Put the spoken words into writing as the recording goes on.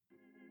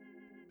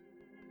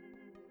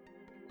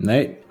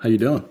Nate, how you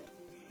doing?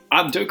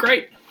 I'm doing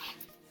great.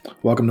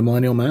 Welcome to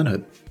Millennial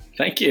Manhood.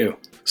 Thank you.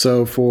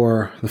 So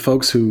for the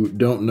folks who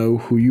don't know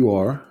who you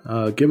are,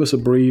 give us a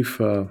brief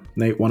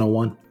Nate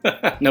 101.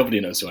 Nobody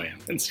knows who I am.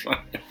 It's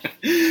fine.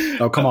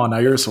 Oh, come on. Now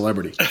you're a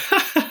celebrity.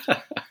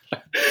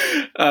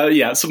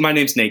 So my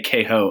name's Nate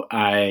Cahoe.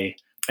 I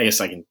guess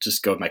I can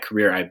just go with my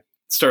career. I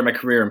started my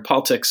career in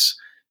politics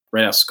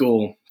right out of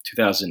school,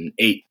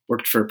 2008.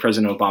 Worked for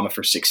President Obama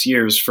for 6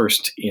 years,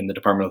 first in the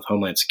Department of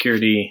Homeland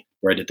Security,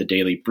 where I did the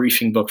daily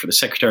briefing book for the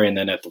secretary, and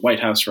then at the White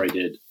House, where I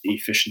did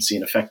efficiency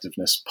and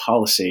effectiveness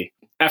policy.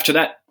 After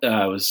that,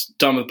 I was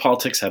done with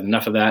politics, had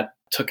enough of that,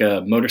 took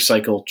a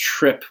motorcycle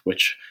trip,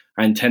 which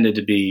I intended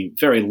to be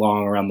very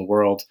long around the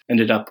world,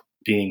 ended up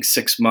being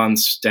 6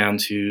 months down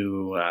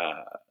to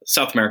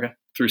South America,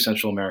 through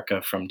Central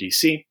America from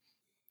DC.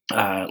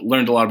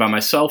 Learned a lot about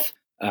myself,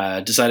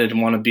 decided I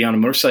didn't want to be on a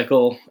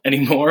motorcycle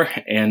anymore,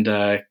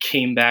 and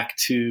came back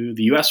to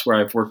the US, where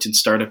I've worked in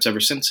startups ever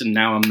since, and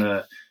now I'm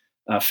the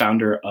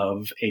founder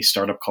of a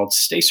startup called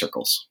Stay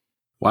Circles.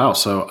 Wow.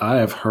 So I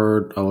have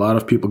heard a lot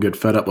of people get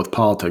fed up with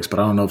politics, but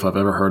I don't know if I've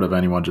ever heard of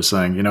anyone just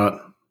saying, you know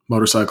what,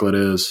 motorcycle it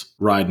is,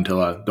 ride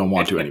until I don't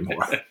want to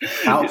anymore.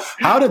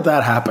 How did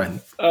that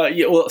happen?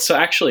 So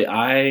actually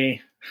I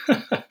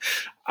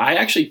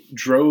actually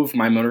drove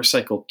my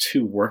motorcycle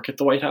to work at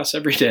the White House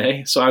every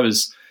day. So I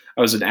was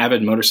an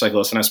avid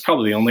motorcyclist, and I was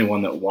probably the only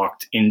one that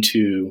walked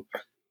into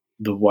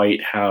the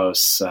White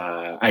House.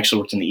 I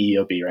actually worked in the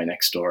EOB right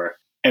next door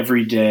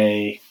every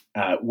day,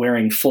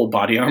 wearing full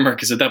body armor,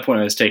 because at that point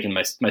I was taking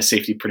my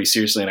safety pretty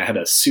seriously, and I had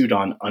a suit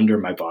on under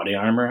my body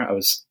armor. I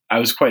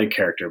was quite a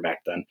character back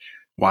then.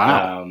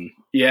 Wow.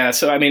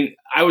 So I mean,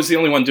 I was the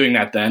only one doing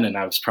that then, and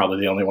I was probably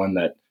the only one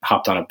that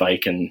hopped on a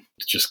bike and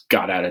just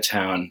got out of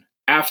town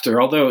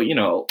after. Although, you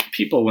know,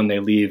 people when they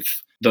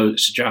leave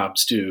those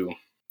jobs do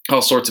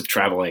all sorts of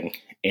traveling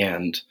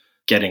and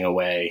getting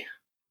away,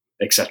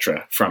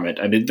 etc. from it.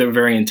 I mean, they're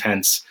very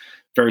intense,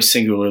 very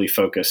singularly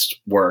focused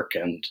work,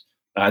 and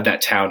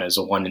that town is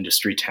a one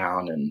industry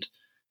town, and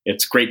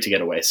it's great to get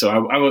away.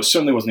 So I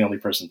certainly wasn't the only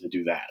person to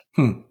do that.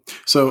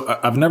 So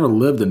I've never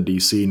lived in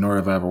DC, nor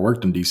have I ever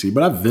worked in DC,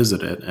 but I've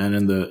visited, and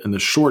in the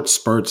short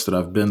spurts that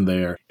I've been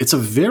there, it's a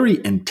very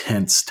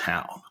intense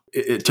town.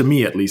 To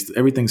me, at least,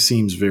 everything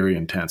seems very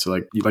intense.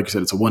 Like you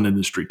said, it's a one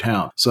industry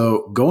town.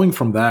 So going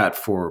from that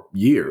for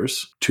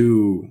years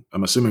to,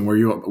 I'm assuming, were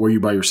you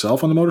by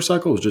yourself on the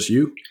motorcycle? It was just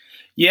you?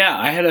 Yeah,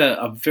 I had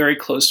a very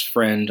close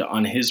friend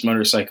on his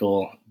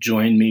motorcycle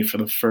join me for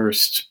the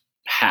first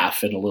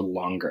half and a little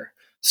longer.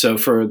 So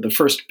for the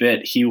first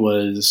bit, he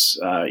was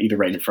either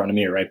right in front of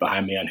me or right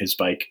behind me on his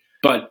bike.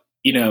 But,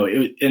 you know,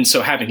 and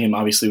so having him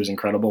obviously was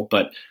incredible.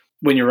 But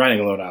when you're riding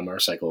alone on a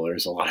motorcycle,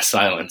 there's a lot of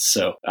silence.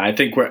 So I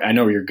think I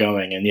know where you're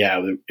going. And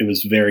yeah, it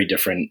was very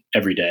different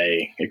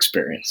everyday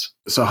experience.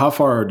 So how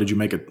far did you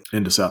make it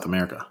into South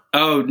America?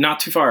 Oh,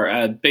 not too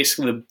far.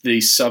 Basically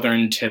the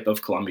southern tip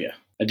of Colombia.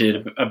 I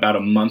did about a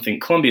month in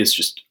Colombia. Is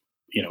just,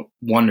 you know,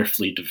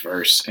 wonderfully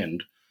diverse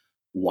and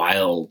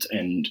wild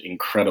and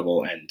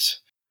incredible and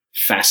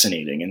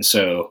fascinating. And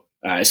so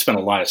I spent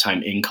a lot of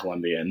time in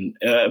Colombia. And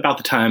about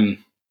the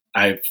time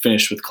I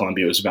finished with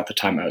Colombia, it was about the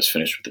time I was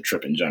finished with the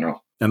trip in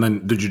general. And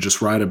then did you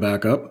just ride it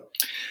back up?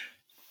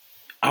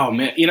 Oh,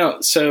 man. You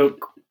know, so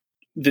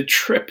the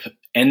trip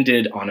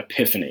ended on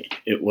Epiphany.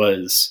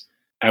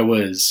 I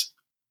was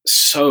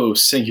so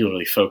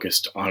singularly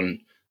focused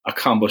on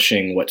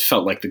accomplishing what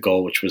felt like the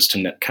goal, which was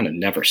to kind of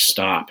never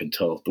stop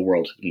until the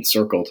world had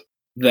encircled,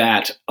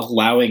 that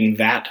allowing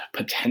that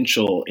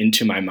potential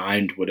into my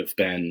mind would have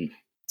been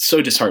so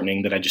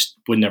disheartening that I just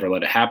would never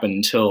let it happen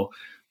until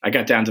I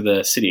got down to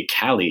the city of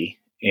Cali,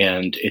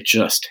 and it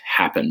just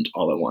happened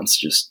all at once,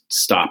 just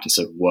stopped and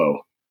said,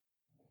 whoa,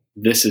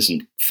 this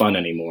isn't fun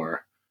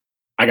anymore.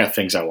 I got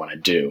things I want to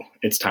do.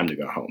 It's time to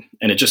go home.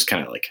 And it just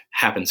kind of like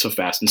happened so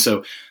fast. And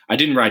so I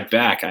didn't ride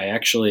back. I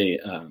actually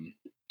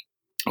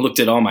looked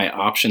at all my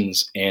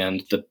options,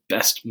 and the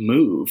best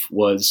move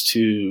was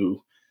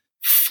to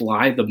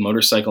fly the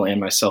motorcycle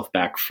and myself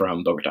back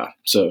from Bogota.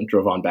 So I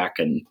drove on back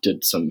and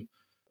did some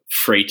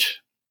freight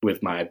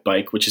with my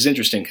bike, which is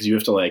interesting because you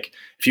have to, like,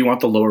 if you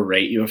want the lower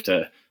rate, you have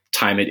to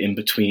time it in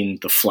between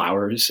the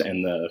flowers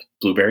and the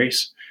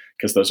blueberries,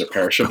 because those are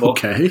perishable.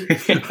 Okay.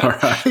 All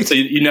right. So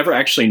you never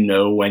actually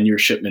know when your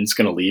shipment's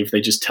going to leave.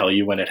 They just tell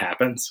you when it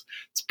happens.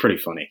 It's pretty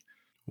funny.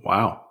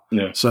 Wow.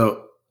 Yeah.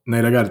 So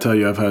Nate, I got to tell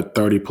you, I've had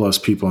 30 plus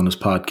people on this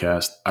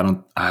podcast.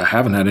 I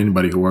haven't had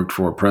anybody who worked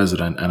for a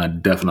president, and I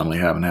definitely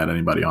haven't had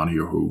anybody on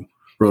here who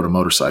rode a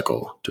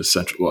motorcycle to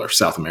Central or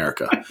South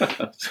America.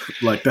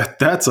 Like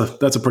that's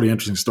a pretty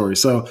interesting story.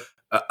 So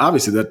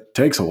obviously that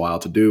takes a while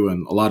to do,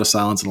 and a lot of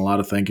silence and a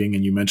lot of thinking.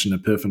 And you mentioned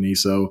epiphany.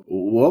 So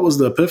what was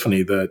the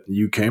epiphany that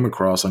you came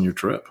across on your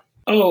trip?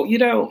 Oh, you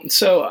know,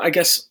 so I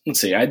guess, let's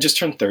see, I just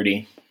turned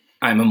 30.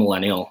 I'm a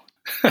millennial.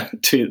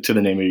 to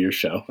the name of your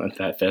show, if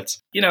that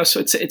fits. You know, so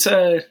it's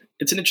an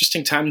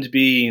interesting time to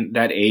be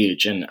that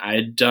age, and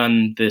I'd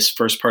done this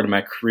first part of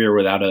my career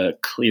without a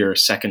clear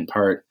second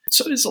part.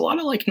 So there's a lot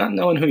of like not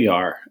knowing who you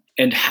are,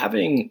 And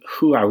having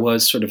who I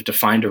was sort of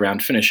defined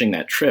around finishing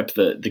that trip,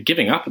 the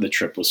giving up of the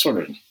trip was sort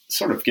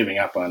of giving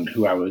up on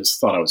who I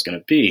thought I was going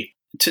to be.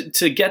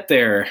 To get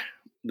there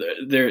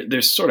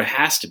sort of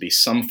has to be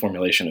some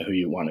formulation of who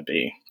you want to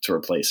be to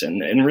replace it.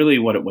 And really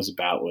what it was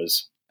about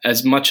was,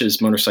 as much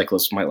as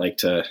motorcyclists might like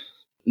to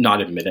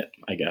not admit it,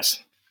 I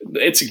guess,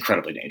 it's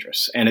incredibly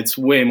dangerous. And it's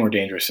way more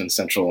dangerous in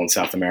Central and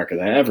South America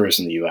than it ever is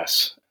in the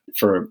US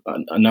for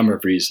a number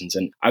of reasons.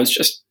 And I was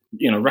just,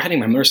 riding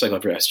my motorcycle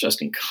everywhere, I was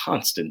just in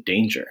constant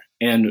danger.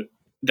 And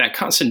that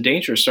constant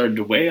danger started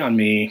to weigh on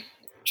me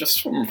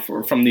just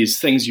from these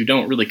things you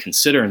don't really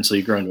consider until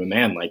you grow into a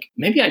man. Like,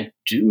 maybe I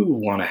do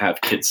want to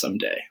have kids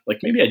someday.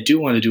 Like, maybe I do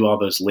want to do all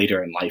those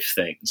later in life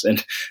things.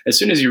 And as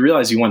soon as you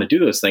realize you want to do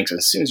those things,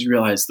 as soon as you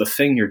realize the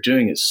thing you're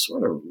doing is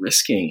sort of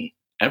risking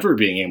ever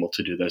being able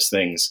to do those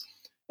things,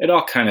 it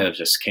all kind of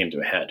just came to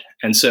a head.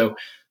 And so,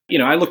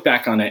 I look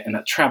back on it, and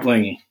that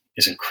traveling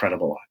is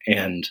incredible.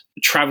 And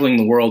traveling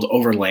the world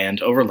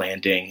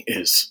overlanding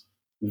is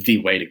the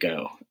way to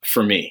go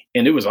for me.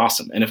 And it was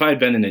awesome. And if I had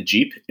been in a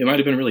Jeep, it might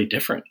have been really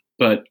different.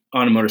 But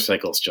on a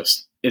motorcycle, it's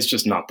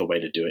just not the way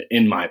to do it,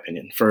 in my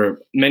opinion,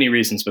 for many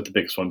reasons, but the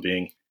biggest one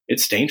being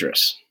it's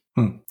dangerous.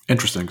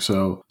 Interesting.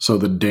 So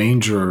the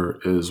danger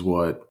is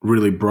what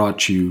really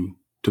brought you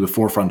to the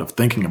forefront of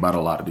thinking about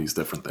a lot of these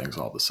different things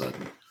all of a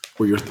sudden,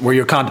 where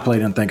you're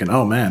contemplating and thinking,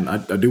 oh man, I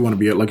do want to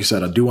be, like you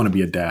said, I do want to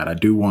be a dad. I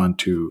do want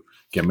to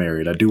get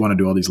married. I do want to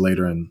do all these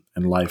later in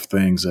life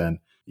things. And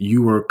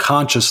you were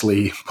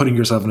consciously putting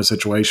yourself in a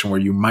situation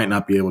where you might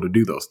not be able to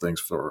do those things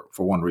for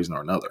one reason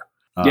or another.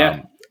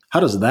 Yeah. How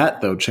does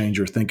that, though, change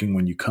your thinking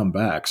when you come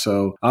back?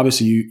 So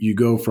obviously you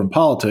go from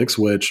politics,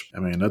 which, I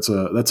mean, that's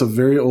a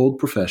very old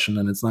profession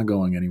and it's not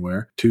going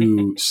anywhere,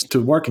 to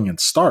working in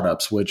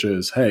startups, which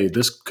is, hey,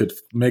 this could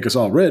make us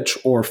all rich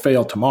or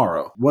fail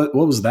tomorrow. What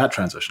was that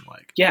transition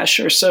like? Yeah,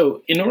 sure.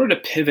 So in order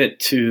to pivot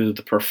to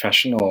the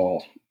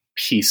professional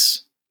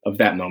piece of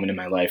that moment in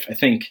my life, I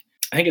think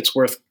it's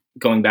worth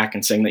going back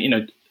and saying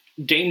that,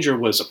 danger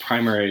was a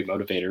primary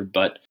motivator,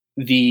 but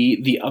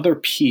the other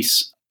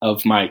piece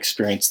of my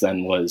experience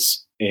then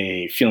was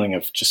a feeling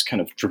of just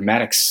kind of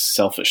dramatic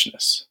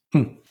selfishness.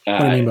 What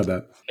do you mean by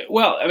that?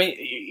 Well, I mean,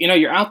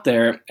 you're out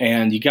there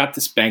and you got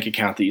this bank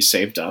account that you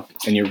saved up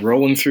and you're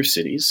rolling through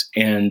cities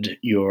and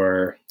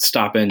you're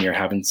stopping, you're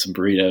having some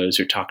burritos,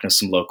 you're talking to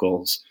some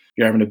locals,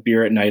 you're having a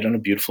beer at night on a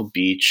beautiful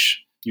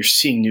beach, you're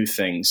seeing new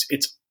things.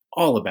 It's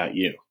all about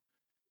you.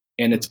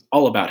 And it's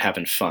all about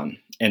having fun.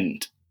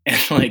 And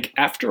like,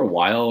 after a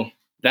while,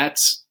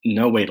 that's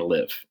no way to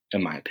live,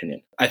 in my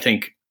opinion. I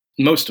think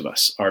most of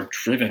us are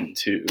driven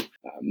to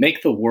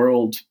make the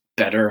world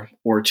better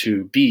or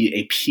to be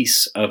a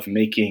piece of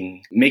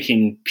making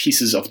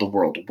pieces of the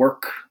world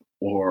work,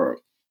 or,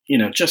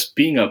 just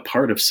being a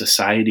part of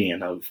society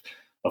and of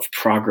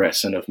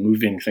progress and of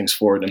moving things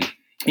forward.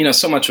 And,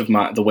 so much of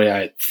the way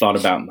I thought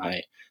about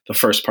the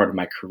first part of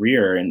my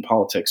career in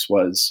politics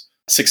was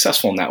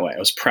successful in that way. I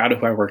was proud of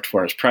who I worked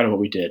for. I was proud of what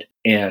we did.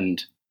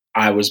 And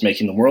I was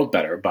making the world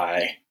better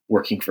by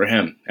working for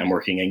him and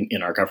working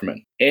in our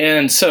government.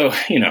 And so,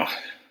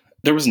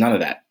 there was none of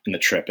that in the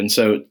trip. And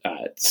so,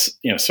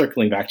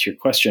 circling back to your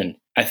question,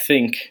 I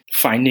think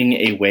finding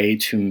a way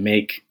to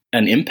make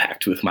an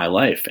impact with my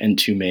life and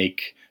to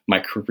make my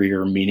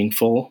career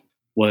meaningful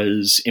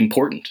was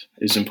important.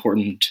 Is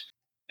important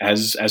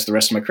as the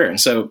rest of my career.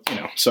 And so,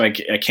 so I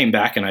came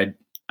back and I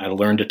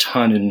learned a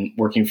ton in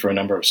working for a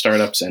number of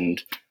startups,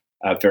 and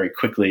very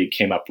quickly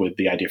came up with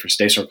the idea for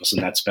Stay Circles,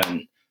 and that's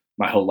been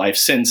my whole life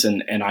since.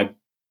 And I,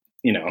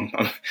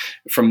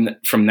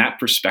 from that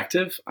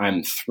perspective,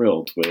 I'm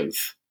thrilled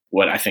with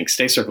what I think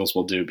Stay Circles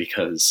will do,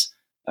 because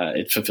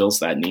it fulfills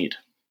that need.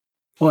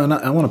 Well, and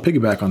I want to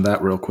piggyback on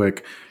that real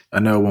quick. I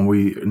know when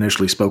we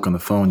initially spoke on the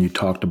phone, you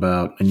talked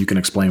about, and you can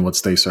explain what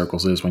Stay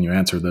Circles is when you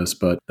answer this,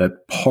 but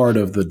that part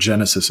of the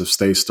genesis of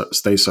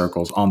Stay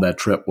Circles on that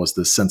trip was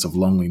this sense of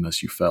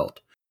loneliness you felt.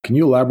 Can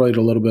you elaborate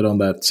a little bit on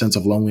that sense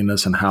of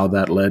loneliness and how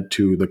that led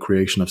to the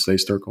creation of Stay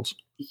Circles?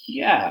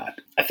 Yeah,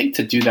 I think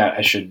to do that,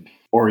 I should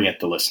orient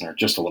the listener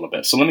just a little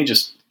bit. So let me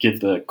just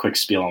give the quick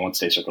spiel on what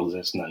Stay Circles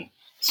is and then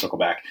circle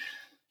back.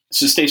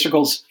 So Stay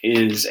Circles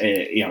is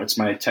it's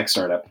my tech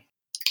startup.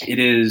 It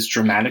is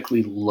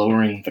dramatically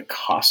lowering the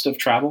cost of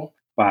travel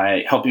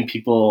by helping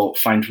people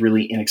find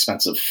really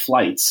inexpensive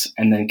flights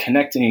and then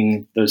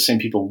connecting those same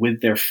people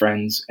with their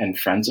friends and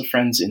friends of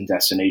friends in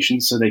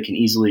destinations so they can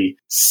easily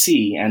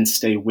see and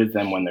stay with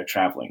them when they're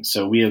traveling.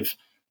 So we have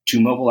two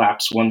mobile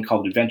apps, one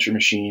called Adventure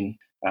Machine,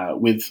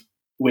 with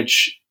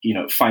which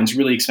finds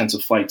really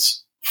expensive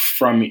flights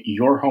from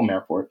your home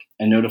airport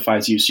and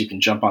notifies you so you can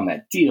jump on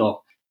that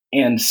deal,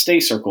 and Stay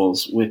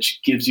Circles, which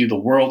gives you the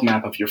world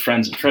map of your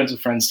friends and friends of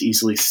friends to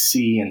easily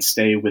see and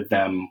stay with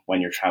them when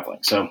you're traveling.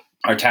 So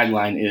our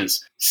tagline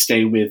is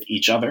stay with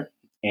each other,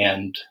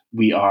 and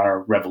we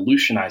are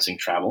revolutionizing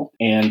travel.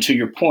 And to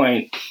your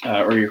point,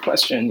 or your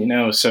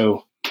question,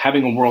 so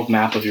having a world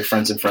map of your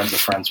friends and friends of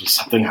friends was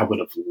something I would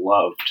have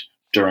loved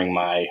during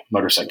my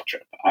motorcycle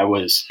trip. I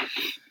was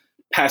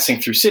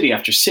passing through city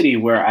after city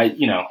where I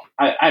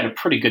I had a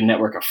pretty good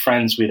network of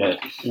friends. We had a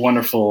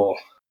wonderful,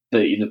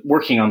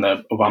 working on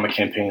the Obama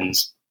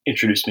campaigns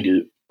introduced me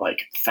to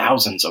like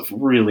thousands of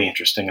really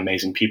interesting,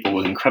 amazing people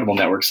with incredible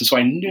networks. And so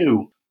I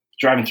knew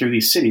driving through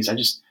these cities, I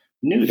just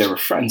knew there were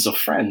friends of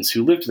friends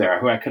who lived there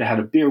who I could have had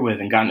a beer with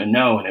and gotten to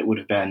know, and it would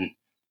have been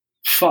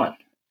fun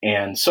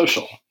and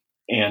social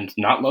and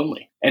not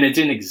lonely. And it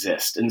didn't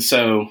exist. And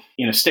so,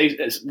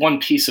 one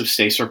piece of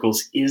Stay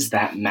Circles is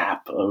that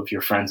map of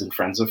your friends and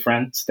friends of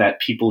friends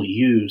that people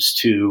use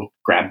to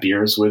grab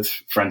beers with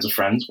friends of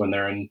friends when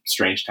they're in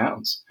strange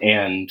towns.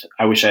 And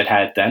I wish I'd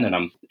had it then, and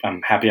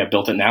I'm happy I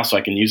built it now so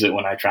I can use it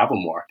when I travel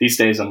more. These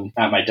days I'm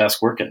at my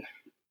desk working.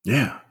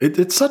 Yeah,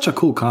 it's such a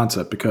cool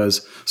concept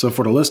because, so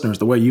for the listeners,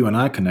 the way you and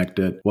I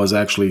connected was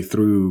actually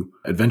through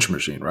Adventure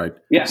Machine, right?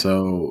 Yeah.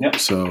 So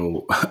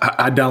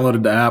I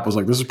downloaded the app, was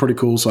like, this is pretty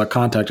cool. So I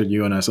contacted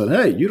you and I said,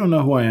 hey, you don't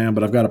know who I am,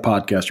 but I've got a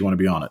podcast. You want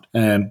to be on it?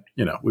 And,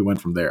 we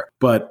went from there.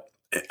 But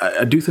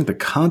I do think the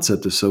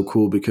concept is so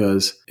cool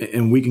because,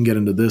 and we can get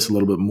into this a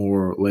little bit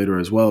more later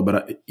as well,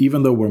 but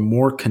even though we're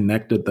more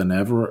connected than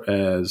ever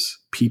as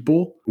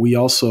people, we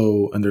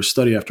also, and there's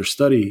study after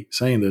study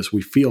saying this,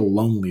 we feel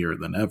lonelier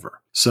than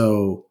ever.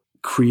 So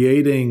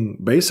creating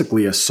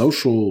basically a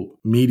social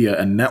media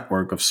and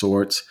network of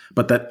sorts,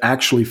 but that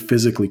actually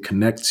physically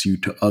connects you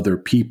to other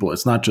people.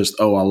 It's not just,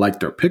 oh, I'll like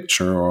their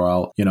picture or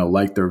I'll,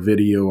 like their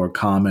video or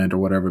comment or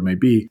whatever it may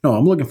be. No,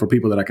 I'm looking for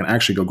people that I can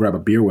actually go grab a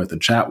beer with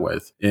and chat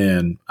with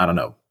in, I don't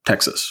know,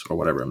 Texas or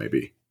whatever it may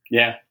be.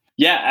 Yeah.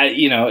 Yeah.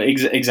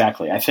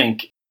 Exactly. I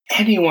think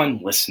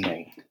anyone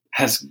listening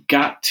has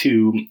got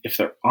to, if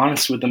they're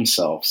honest with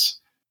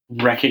themselves,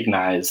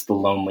 recognize the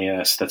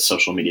loneliness that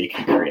social media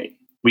can create.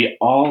 We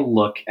all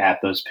look at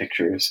those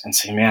pictures and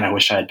say, man, I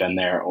wish I had been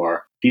there,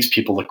 or these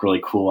people look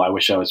really cool. I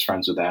wish I was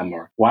friends with them,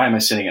 or why am I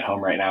sitting at home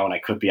right now when I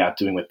could be out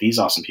doing what these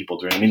awesome people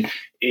are doing? I mean,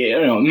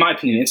 in my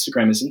opinion,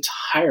 Instagram is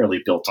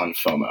entirely built on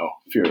FOMO,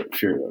 fear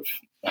of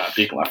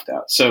being left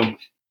out. So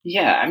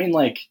yeah, I mean,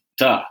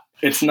 duh,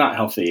 it's not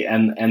healthy.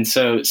 And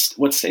so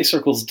what Stay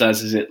Circles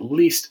does is it at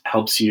least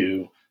helps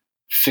you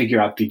figure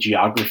out the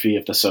geography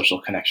of the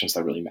social connections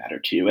that really matter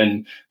to you.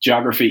 And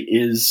geography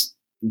is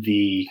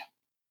the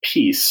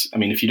piece. I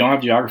mean, if you don't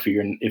have geography,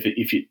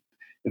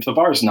 if the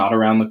bar is not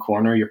around the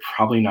corner, you're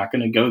probably not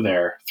going to go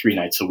there 3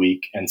 nights a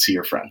week and see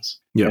your friends.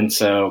 Yeah. And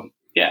so,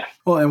 yeah.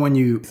 Well, and when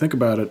you think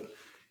about it,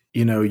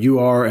 you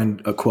are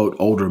a quote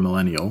older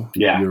millennial.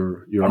 Yeah.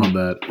 You're on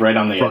that. Right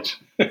on the edge.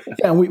 Yeah.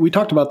 And we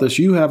talked about this.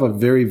 You have a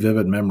very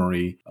vivid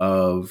memory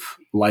of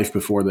life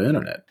before the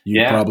internet.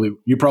 You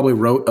probably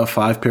wrote a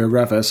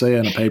 5-paragraph essay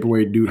in a paper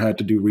where you had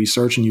to do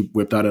research and you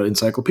whipped out an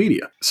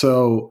encyclopedia.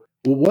 So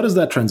what has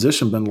that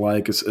transition been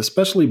like,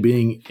 especially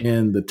being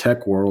in the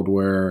tech world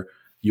where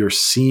you're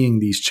seeing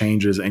these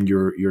changes and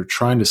you're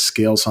trying to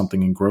scale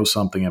something and grow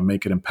something and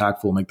make it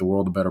impactful, make the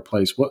world a better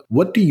place?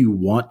 What do you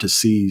want to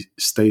see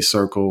Stay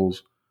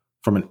Circles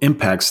from an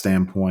impact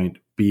standpoint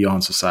be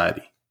on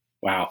society?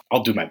 Wow,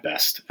 I'll do my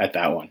best at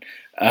that one.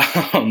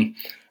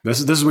 This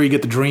is where you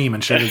get the dream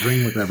and share the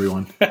dream with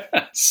everyone.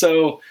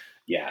 So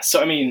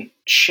I mean,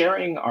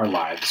 sharing our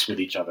lives with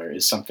each other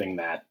is something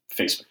that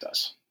Facebook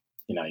does.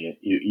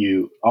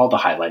 You all the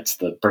highlights,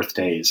 the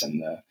birthdays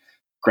and the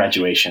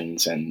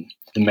graduations and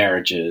the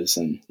marriages,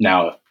 and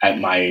now at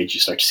my age, you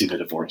start to see the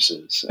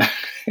divorces.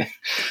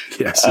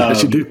 Yes,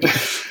 you do.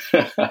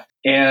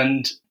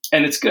 And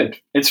it's good.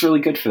 It's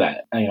really good for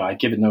that. I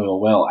give it no ill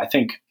will. I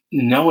think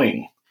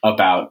knowing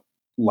about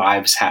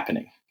lives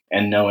happening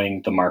and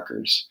knowing the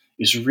markers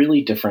is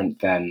really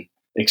different than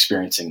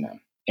experiencing them.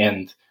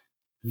 And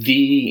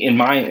in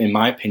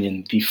my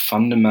opinion, the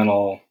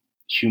fundamental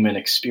human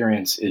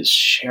experience is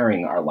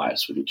sharing our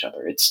lives with each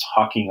other. It's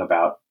talking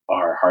about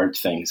our hard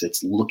things.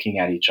 It's looking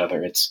at each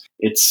other. It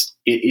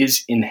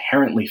is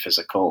inherently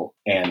physical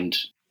and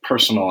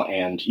personal,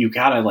 and you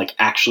gotta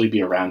actually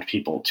be around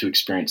people to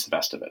experience the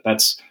best of it.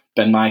 That's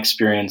been my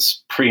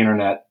experience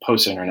pre-internet,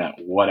 post-internet,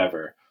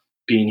 whatever.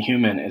 Being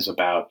human is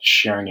about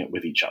sharing it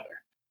with each other.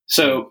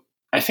 So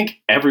I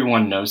think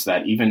everyone knows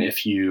that, even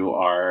if you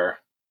are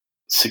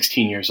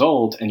 16 years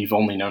old and you've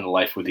only known a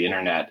life with the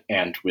internet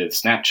and with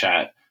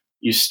Snapchat,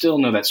 you still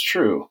know that's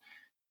true.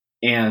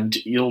 And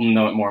you'll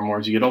know it more and more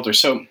as you get older.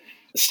 So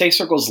Stay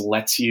Circles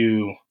lets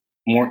you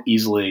more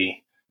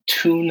easily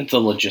tune the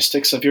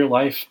logistics of your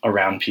life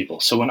around people.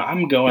 So when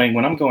I'm going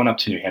up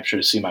to New Hampshire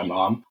to see my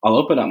mom, I'll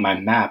open up my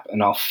map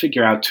and I'll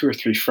figure out 2 or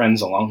 3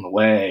 friends along the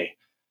way,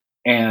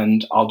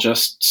 and I'll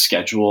just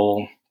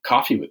schedule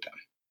coffee with them.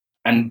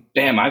 And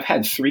bam, I've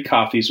had 3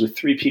 coffees with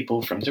 3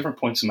 people from different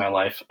points in my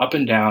life, up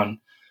and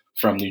down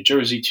from New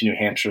Jersey to New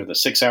Hampshire, the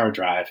 6-hour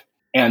drive.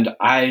 And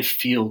I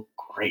feel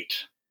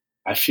great.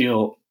 I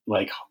feel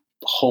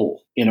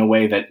whole in a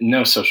way that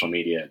no social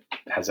media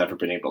has ever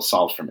been able to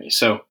solve for me.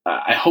 So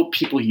I hope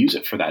people use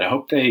it for that. I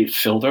hope they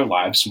fill their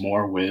lives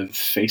more with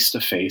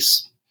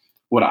face-to-face,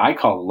 what I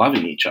call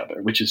loving each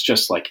other, which is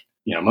just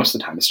most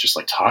of the time it's just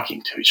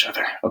talking to each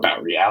other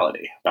about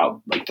reality,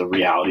 about the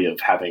reality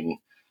of having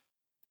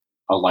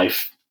a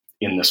life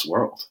in this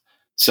world.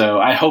 So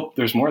I hope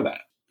there's more of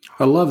that.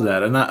 I love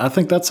that. And I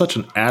think that's such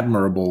an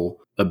admirable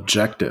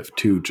objective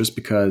too, just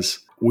because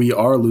we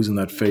are losing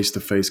that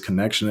face-to-face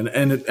connection.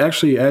 And it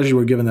actually, as you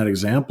were giving that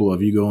example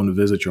of you going to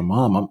visit your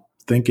mom, I'm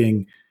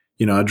thinking,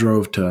 I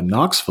drove to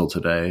Knoxville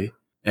today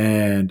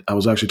and I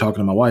was actually talking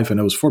to my wife and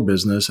it was for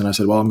business. And I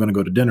said, well, I'm going to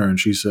go to dinner. And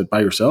she said, by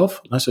yourself?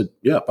 And I said,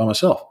 yeah, by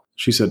myself.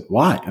 She said,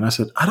 why? And I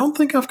said, I don't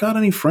think I've got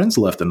any friends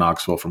left in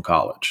Knoxville from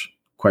college,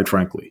 quite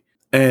frankly.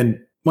 And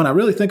when I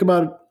really think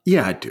about it,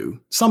 yeah, I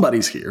do.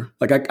 Somebody's here.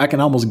 Like I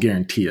can almost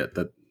guarantee it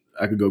that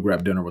I could go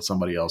grab dinner with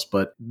somebody else.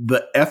 But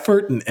the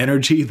effort and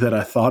energy that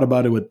I thought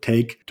about it would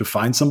take to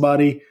find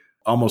somebody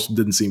almost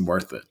didn't seem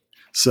worth it.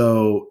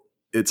 So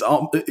you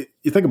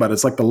think about it,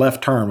 it's like the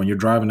left turn when you're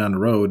driving down the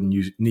road and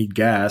you need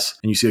gas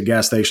and you see a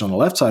gas station on the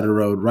left side of the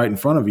road right in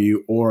front of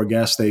you or a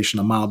gas station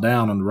a mile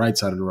down on the right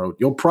side of the road.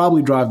 You'll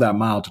probably drive that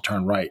mile to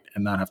turn right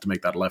and not have to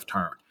make that left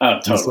turn. Oh,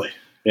 totally.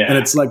 Yeah. And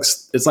it's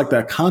like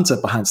that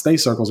concept behind Stay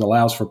Circles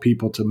allows for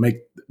people to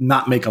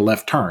not make a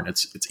left turn.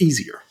 It's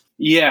easier.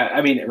 Yeah,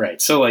 I mean,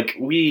 right. So like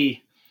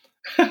we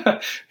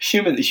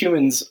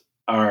humans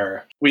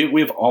are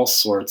we have all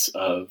sorts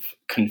of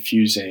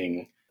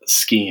confusing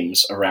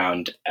schemes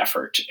around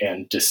effort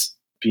and just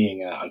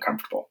being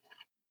uncomfortable.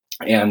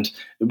 And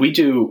we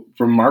do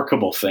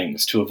remarkable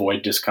things to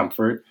avoid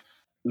discomfort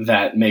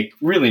that make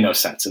really no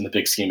sense in the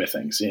big scheme of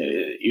things.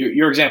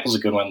 Your example is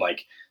a good one.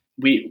 Like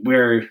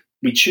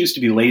we choose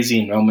to be lazy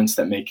in moments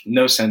that make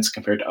no sense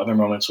compared to other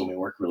moments when we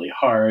work really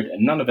hard,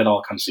 and none of it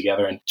all comes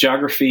together. And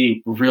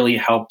geography really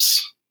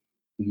helps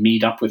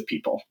meet up with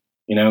people,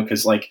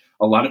 because like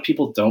a lot of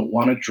people don't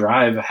want to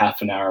drive a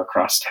half an hour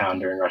across town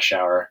during rush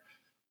hour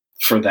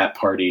for that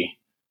party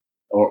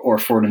or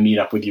for to meet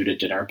up with you to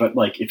dinner. But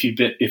like if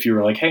you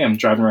were like, hey, I'm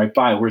driving right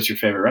by, where's your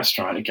favorite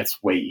restaurant? It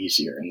gets way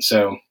easier. And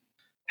so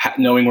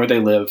knowing where they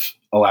live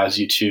allows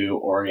you to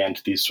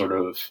orient these sort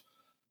of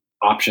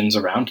options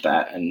around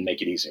that and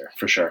make it easier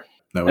for sure.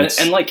 No,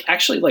 and like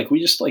actually like we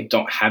just like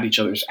don't have each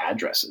other's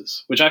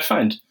addresses, which I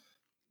find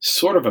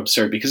sort of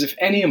absurd because if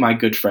any of my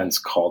good friends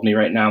called me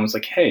right now and was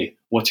like, hey,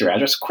 what's your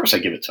address? Of course I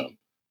give it to them.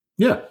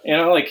 Yeah.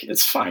 Like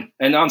it's fine.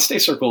 And on Stay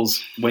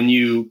Circles, when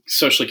you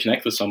socially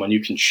connect with someone,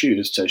 you can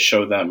choose to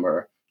show them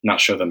or not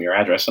show them your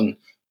address. And,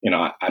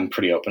 I'm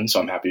pretty open, so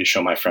I'm happy to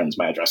show my friends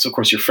my address. Of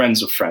course, your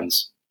friends of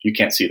friends, you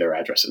can't see their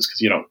addresses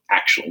because you don't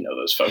actually know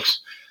those folks.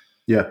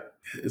 Yeah.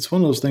 It's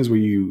one of those things where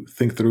you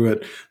think through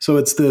it. So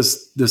it's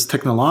this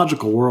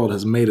technological world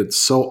has made it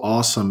so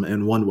awesome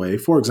in one way.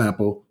 For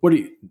example,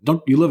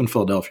 don't you live in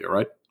Philadelphia,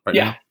 right?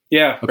 Yeah. Now?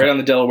 Yeah. Okay. Right on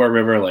the Delaware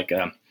River, like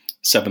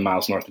 7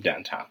 miles north of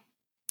downtown.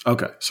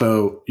 Okay.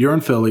 So you're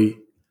in Philly.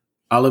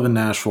 I live in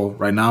Nashville.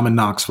 Right now I'm in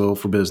Knoxville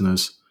for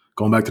business.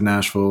 Going back to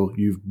Nashville,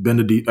 you've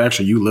been to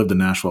actually you lived in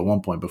Nashville at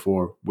one point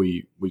before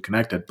we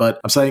connected. But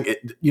I'm saying,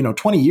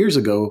 20 years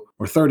ago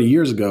or 30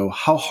 years ago,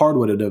 how hard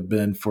would it have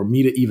been for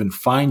me to even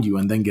find you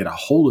and then get a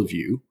hold of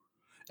you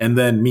and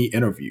then me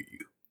interview you?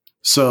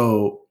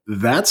 So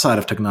that side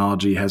of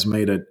technology has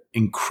made it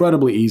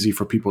incredibly easy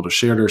for people to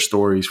share their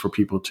stories, for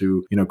people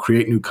to,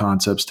 create new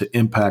concepts, to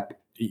impact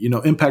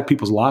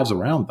people's lives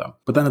around them.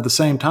 But then at the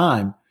same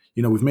time,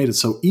 we've made it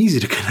so easy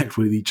to connect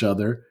with each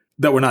other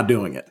that we're not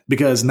doing it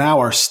because now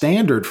our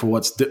standard for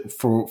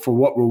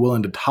what we're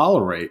willing to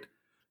tolerate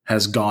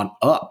has gone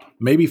up.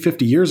 Maybe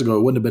 50 years ago,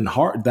 it wouldn't have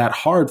been that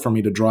hard for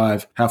me to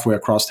drive halfway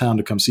across town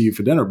to come see you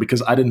for dinner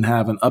because I didn't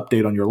have an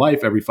update on your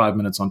life every 5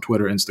 minutes on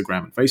Twitter,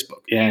 Instagram, and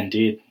Facebook. Yeah,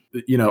 indeed.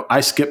 I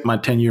skipped my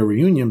 10-year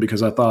reunion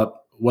because I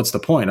thought, what's the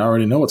point? I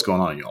already know what's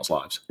going on in y'all's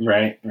lives.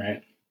 Right.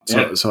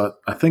 So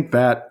I think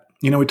that,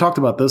 we talked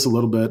about this a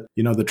little bit,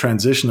 the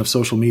transition of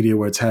social media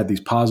where it's had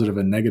these positive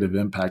and negative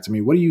impacts. I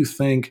mean, what do you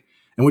think?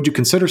 And would you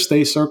consider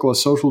Stay Circle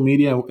as social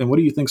media? And what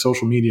do you think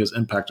social media's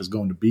impact is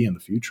going to be in the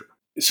future?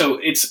 So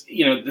it's,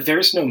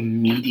 there's no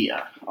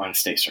media on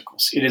Stay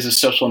Circles. It is a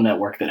social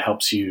network that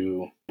helps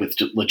you with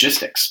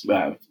logistics,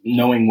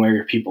 knowing where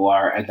your people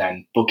are and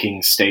then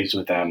booking stays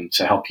with them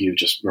to help you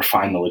just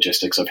refine the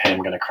logistics of, hey,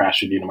 we're going to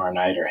crash with you tomorrow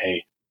night, or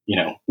hey,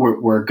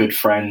 we're good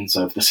friends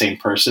of the same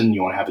person.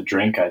 You want to have a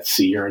drink? I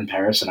see you're in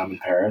Paris and I'm in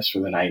Paris for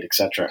the night,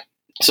 etc.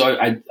 So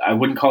I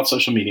wouldn't call it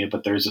social media,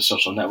 but there is a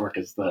social network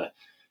as the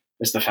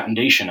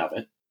foundation of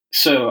it.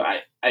 So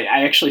I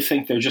actually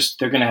think they're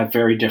going to have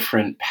very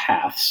different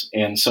paths,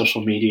 and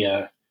social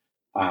media.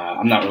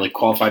 I'm not really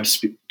qualified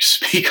to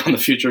speak on the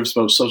future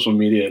of social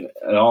media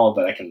at all,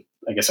 but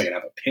I guess I can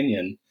have an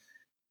opinion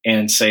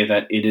and say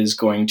that it is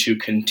going to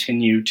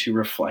continue to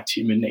reflect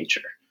human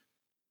nature.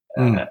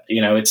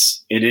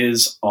 It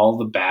is all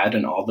the bad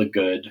and all the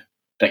good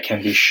that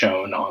can be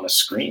shown on a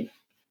screen,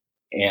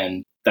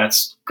 and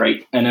that's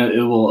great, and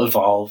it will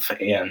evolve,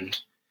 and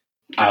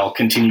I'll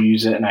continue to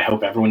use it, and I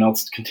hope everyone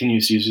else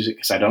continues to use it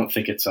because I don't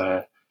think it's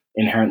a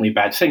inherently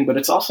bad thing, but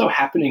it's also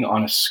happening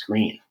on a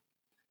screen.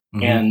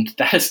 Mm-hmm. And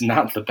that is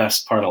not the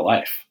best part of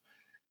life.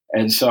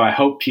 And so I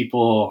hope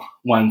people,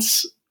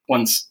 once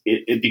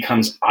it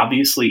becomes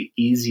obviously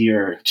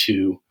easier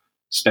to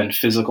spend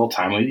physical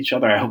time with each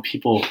other, I hope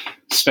people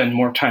spend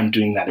more time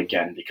doing that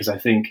again, because I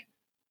think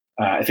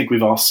I think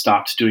we've all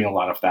stopped doing a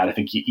lot of that. I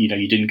think you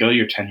didn't go to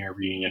your 10-year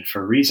reunion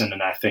for a reason,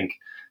 and I think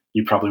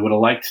you probably would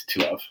have liked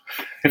to have,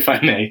 if I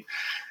may.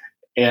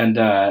 And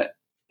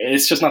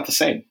it's just not the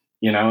same,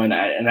 And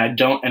I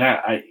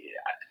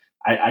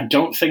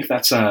don't think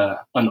that's an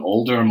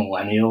older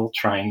millennial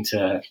trying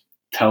to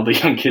tell the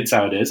young kids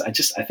how it is. I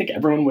think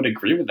everyone would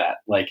agree with that.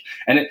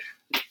 And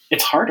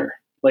it's harder.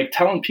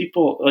 Telling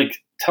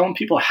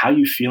people how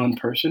you feel in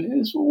person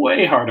is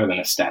way harder than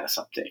a status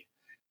update.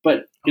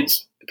 But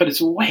it's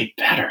way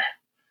better.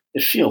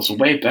 It feels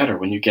way better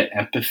when you get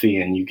empathy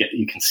and you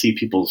can see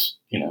people's,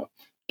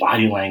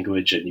 body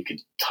language and you can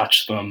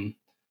touch them.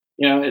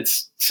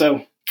 It's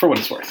so, for what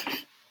it's worth.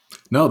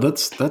 No,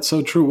 that's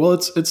so true. Well,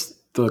 it's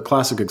the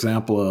classic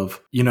example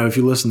of, if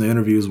you listen to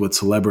interviews with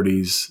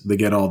celebrities, they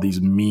get all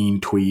these mean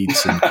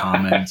tweets and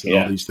comments and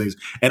all these things.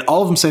 And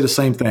all of them say the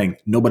same thing.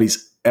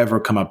 Nobody's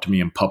ever come up to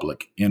me in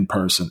public, in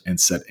person,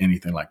 and said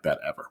anything like that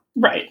ever.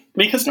 Right.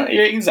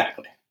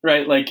 Exactly.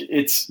 Right.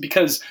 It's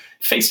because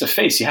face to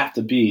face, you have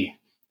to be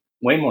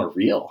way more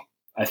real,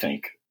 I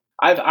think.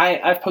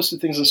 I've posted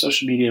things on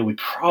social media we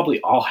probably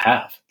all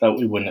have that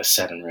we wouldn't have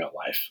said in real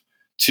life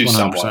to 100%.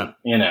 Someone,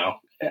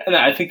 And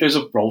I think there's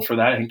a role for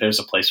that. I think there's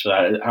a place for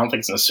that. I don't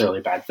think it's necessarily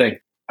a bad thing.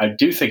 I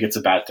do think it's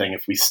a bad thing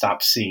if we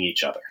stop seeing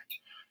each other.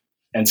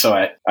 And so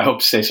I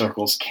hope Stay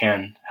Circles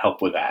can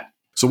help with that.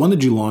 So when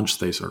did you launch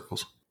Stay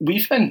Circles?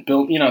 We've been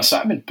so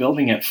I've been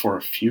building it for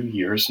a few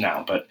years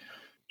now, but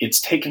it's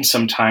taken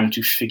some time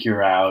to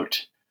figure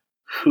out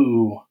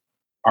who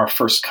our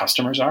first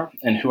customers are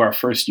and who our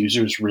first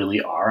users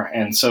really are.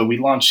 And so we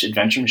launched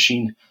Adventure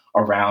Machine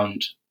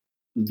around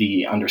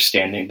the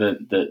understanding,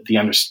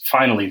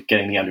 finally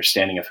getting the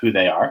understanding of who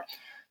they are,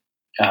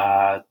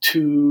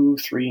 2,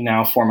 3,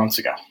 now 4 months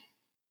ago.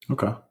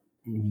 Okay.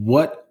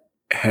 What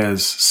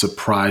has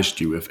surprised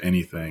you, if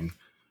anything,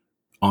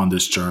 on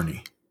this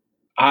journey?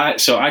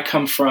 So I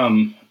come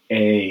from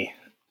a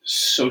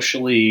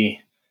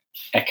socially,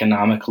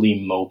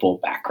 economically mobile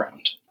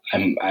background.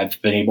 I've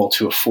been able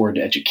to afford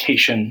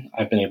education.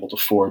 I've been able to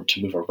afford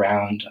to move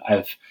around.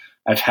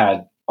 I've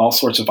had all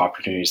sorts of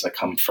opportunities that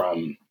come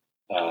from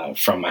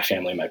my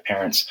family, my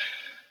parents.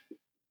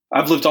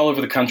 I've lived all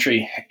over the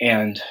country,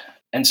 and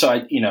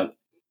so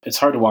it's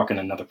hard to walk in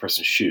another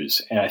person's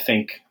shoes. And I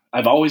think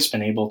I've always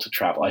been able to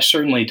travel. I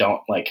certainly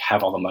don't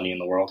have all the money in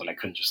the world, and I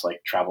couldn't just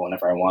travel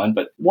whenever I want.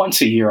 But once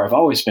a year, I've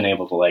always been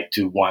able to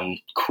do one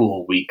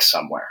cool week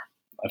somewhere.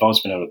 I've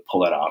always been able to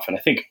pull that off. And I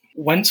think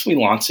once we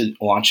launched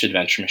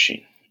Adventure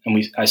Machine,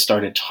 and I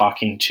started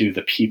talking to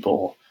the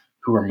people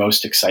who were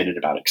most excited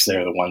about it, because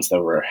they're the ones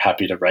that were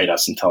happy to write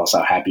us and tell us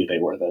how happy they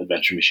were that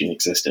Adventure Machine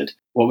existed.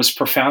 What was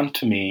profound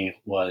to me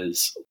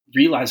was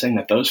realizing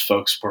that those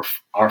folks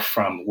are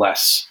from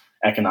less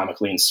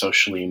economically and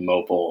socially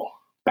mobile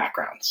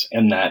backgrounds,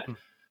 and that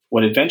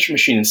what Adventure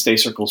Machine and Stay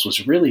Circles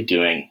was really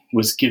doing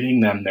was giving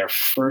them their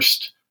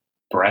first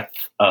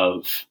breath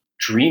of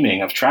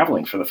dreaming of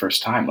traveling for the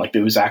first time.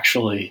 It was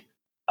actually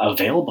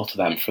available to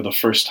them for the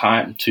first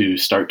time to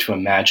start to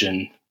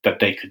imagine that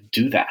they could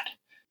do that.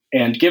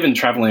 And given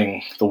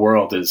traveling the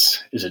world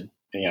is a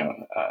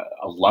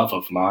love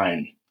of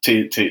mine,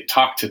 to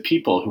talk to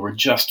people who were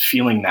just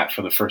feeling that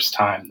for the first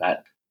time,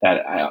 that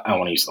I don't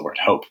want to use the word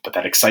hope, but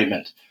that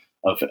excitement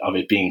of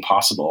it being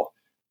possible,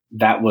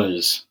 that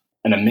was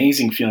an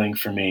amazing feeling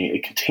for me.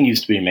 It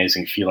continues to be an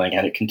amazing feeling,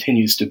 and it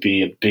continues to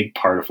be a big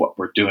part of what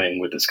we're doing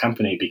with this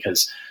company,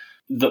 because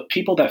the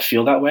people that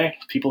feel that way,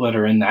 people that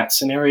are in that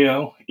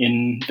scenario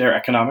in their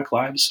economic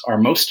lives, are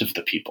most of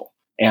the people.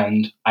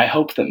 And I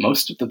hope that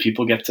most of the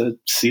people get to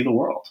see the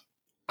world.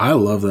 I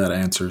love that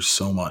answer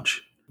so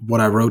much.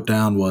 What I wrote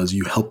down was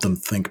you help them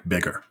think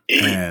bigger.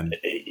 And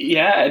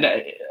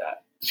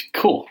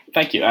cool.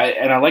 Thank you.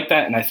 I like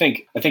that. And I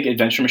think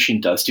Adventure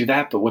Machine does do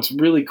that. But what's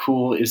really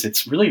cool is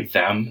it's really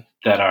them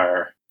that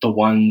are the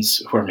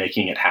ones who are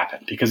making it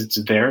happen, because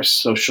it's their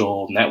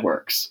social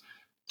networks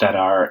that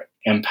are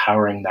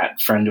empowering that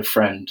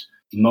friend-to-friend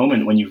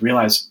moment when you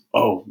realize,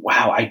 oh,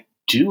 wow, I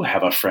do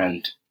have a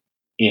friend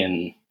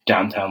in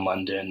downtown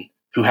London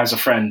who has a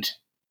friend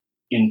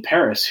in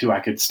Paris who I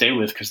could stay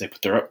with because they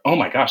put oh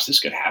my gosh, this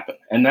could happen.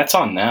 And that's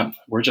on them.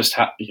 We're just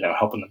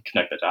helping them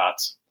connect the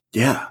dots.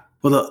 Yeah.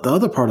 Well, the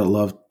other part I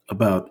love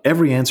about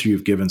every answer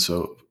you've given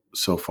so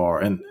far,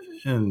 and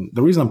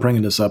the reason I'm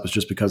bringing this up is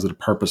just because of the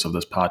purpose of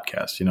this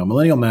podcast.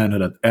 Millennial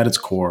Manhood at its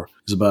core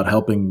is about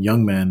helping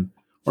young men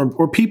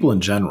or people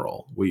in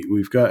general.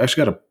 We've got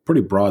a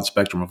pretty broad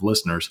spectrum of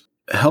listeners.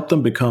 Help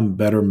them become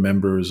better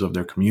members of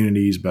their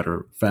communities,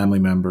 better family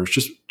members,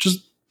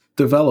 just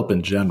develop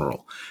in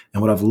general.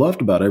 And what I've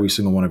loved about every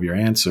single one of your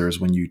answers,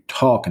 when you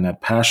talk and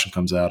that passion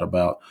comes out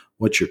about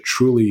what you're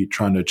truly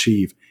trying to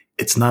achieve,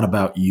 it's not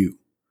about you.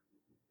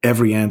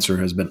 Every answer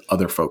has been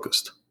other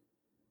focused.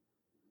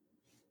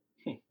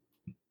 And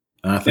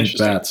I think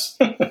that's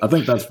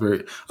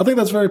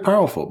very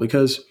powerful,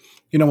 because,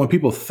 when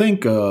people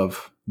think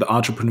of the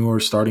entrepreneur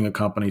starting a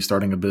company,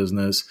 starting a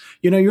business,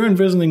 you're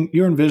envisioning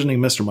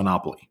Mr.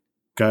 Monopoly.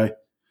 Okay.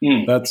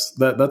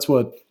 That's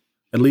what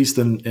at least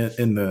in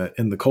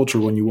the culture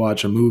when you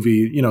watch a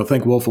movie,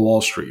 think Wolf of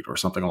Wall Street or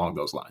something along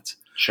those lines.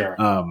 Sure.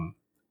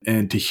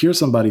 And to hear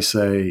somebody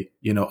say,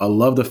 I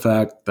love the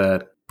fact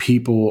that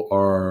people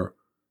are,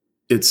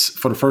 it's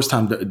for the first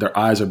time their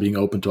eyes are being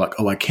opened to like,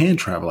 oh, I can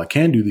travel, I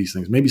can do these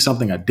things. Maybe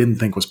something I didn't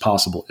think was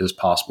possible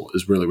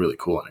is really, really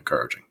cool and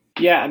encouraging.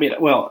 Yeah, I mean,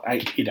 well,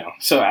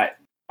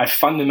 I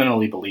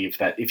fundamentally believe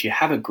that if you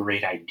have a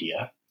great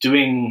idea,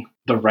 doing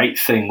the right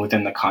thing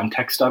within the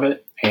context of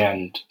it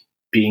and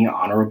being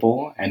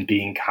honorable and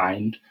being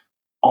kind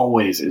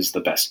always is the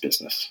best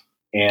business.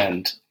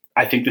 And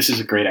I think this is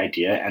a great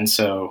idea. And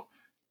so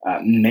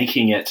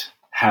making it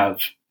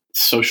have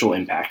social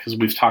impact, because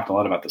we've talked a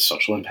lot about the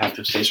social impact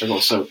of Stay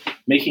Circle. So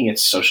making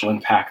its social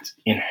impact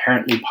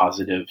inherently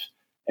positive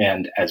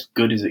and as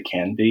good as it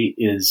can be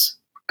is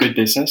good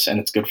business, and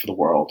it's good for the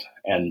world.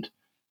 And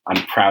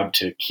I'm proud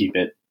to keep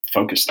it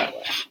focused that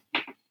way.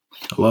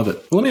 I love it.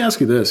 Well, let me ask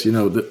you this.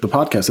 The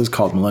podcast is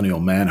called Millennial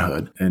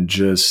Manhood, and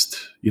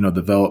just,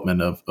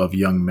 development of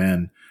young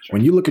men. Sure.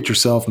 When you look at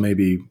yourself,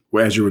 maybe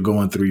as you were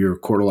going through your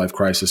quarter life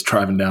crisis,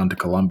 driving down to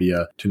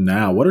Colombia to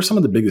now, what are some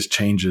of the biggest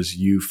changes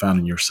you found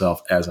in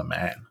yourself as a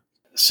man?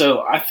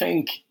 So I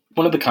think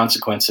one of the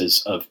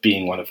consequences of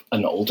being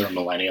an older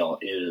millennial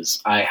is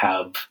I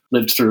have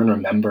lived through and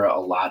remember a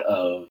lot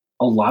of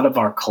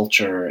our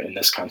culture in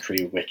this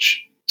country,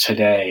 which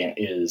today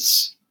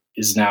is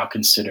now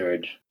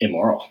considered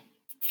immoral,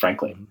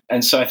 frankly.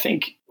 And so I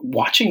think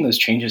watching those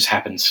changes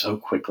happen so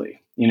quickly.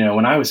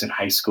 When I was in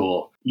high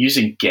school,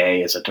 using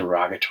gay as a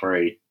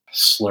derogatory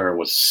slur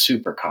was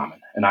super common,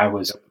 and I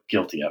was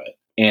guilty of it.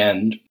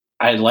 And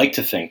I like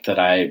to think that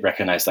I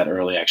recognized that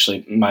early.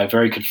 Actually, my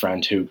very good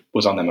friend who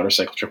was on that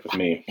motorcycle trip with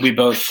me, we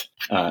both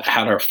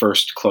had our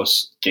first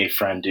close gay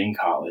friend in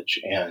college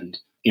and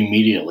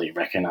immediately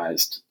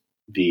recognized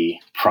the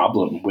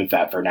problem with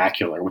that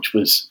vernacular, which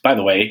was, by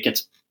the way, it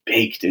gets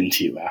baked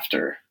into you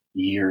after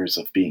years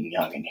of being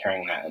young and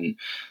hearing that. And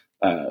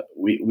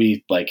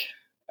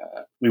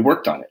we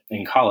worked on it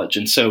in college.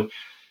 And so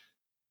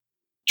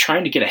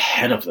trying to get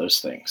ahead of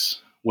those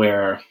things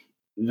where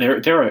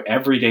there are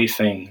everyday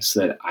things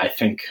that I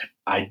think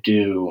I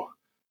do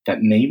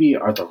that maybe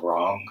are the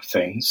wrong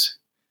things,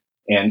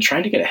 and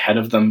trying to get ahead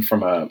of them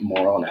from a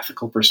moral and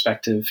ethical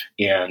perspective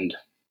and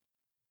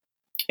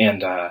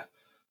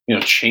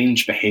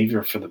change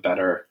behavior for the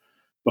better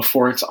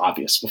before it's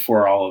obvious,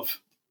 before all of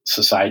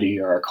society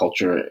or our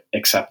culture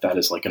accept that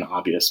as like an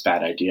obvious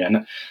bad idea.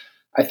 And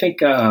I think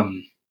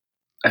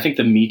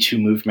the Me Too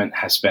movement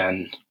has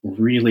been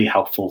really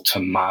helpful to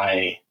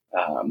my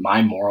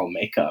moral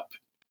makeup.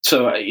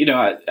 So,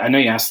 I know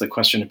you asked the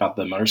question about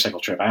the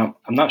motorcycle trip. I'm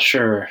not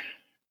sure,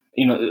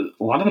 a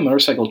lot of the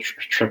motorcycle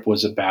trip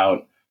was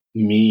about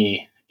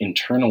me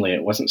internally.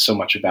 It wasn't so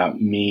much about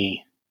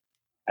me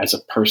as a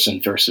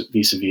person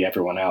vis-a-vis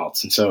everyone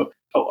else. And so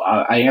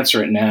I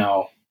answer it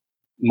now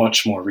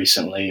much more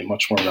recently,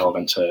 much more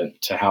relevant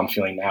to how I'm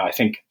feeling now. I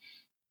think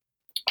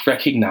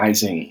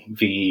recognizing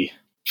the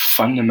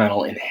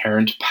fundamental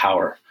inherent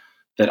power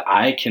that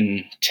I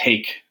can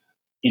take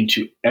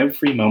into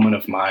every moment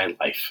of my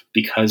life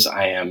because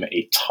I am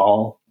a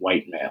tall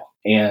white male,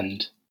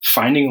 and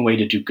finding a way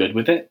to do good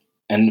with it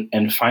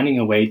and finding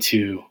a way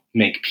to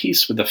make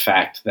peace with the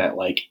fact that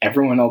like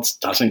everyone else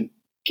doesn't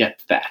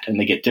get that, and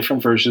they get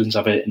different versions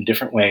of it in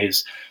different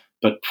ways,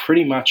 but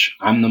pretty much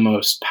I'm the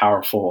most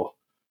powerful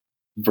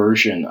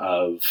version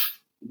of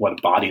what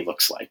a body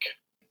looks like.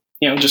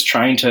 Just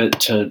trying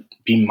to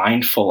be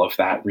mindful of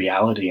that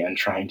reality and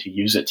trying to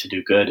use it to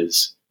do good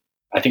is,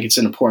 I think it's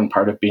an important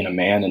part of being a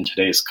man in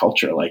today's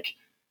culture. Like,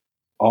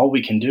 all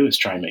we can do is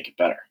try and make it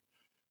better.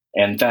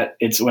 And that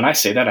when I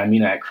say that, I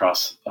mean that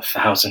across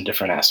 1,000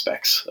 different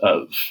aspects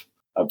of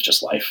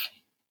just life.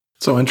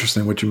 So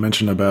interesting what you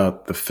mentioned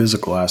about the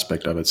physical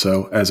aspect of it.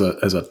 So as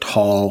a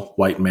tall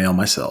white male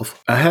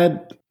myself, I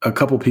had a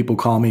couple people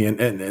call me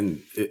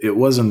and it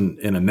wasn't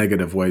in a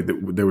negative way.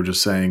 They were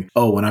just saying,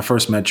 oh, when I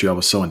first met you, I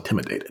was so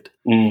intimidated.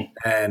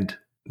 And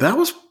that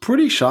was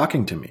pretty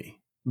shocking to me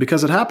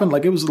because it happened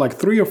it was like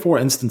 3 or 4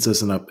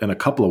 instances in a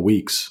couple of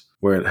weeks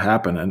where it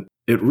happened. And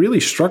it really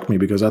struck me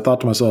because I thought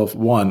to myself,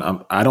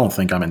 one, I don't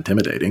think I'm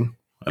intimidating.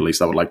 At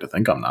least I would like to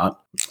think I'm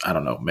not. I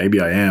don't know.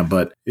 Maybe I am.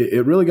 But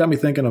it really got me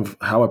thinking of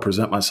how I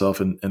present myself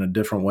in a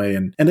different way.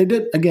 And they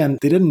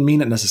didn't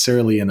mean it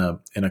necessarily in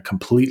a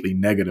completely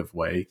negative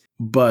way.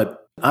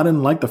 But I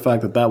didn't like the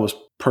fact that was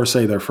per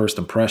se their first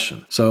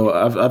impression. So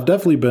I've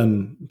definitely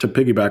been, to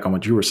piggyback on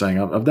what you were saying,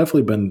 I've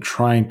definitely been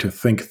trying to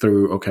think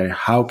through, okay,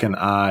 how can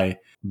I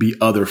be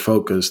other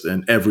focused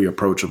in every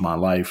approach of my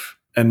life?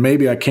 And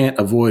maybe I can't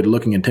avoid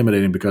looking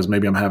intimidating because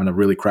maybe I'm having a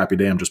really crappy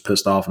day. I'm just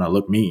pissed off and I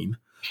look mean.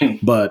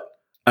 But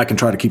I can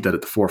try to keep that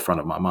at the forefront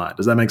of my mind.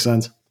 Does that make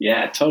sense?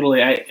 Yeah,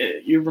 totally.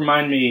 You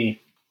remind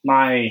me,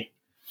 my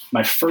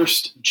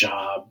first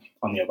job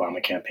on the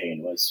Obama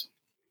campaign was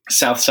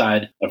south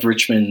side of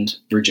Richmond,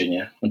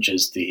 Virginia, which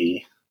is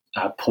the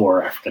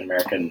poor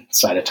African-American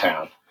side of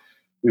town.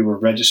 We were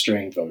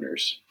registering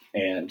voters,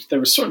 and there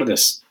was sort of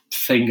this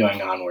thing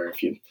going on where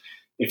if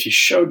if you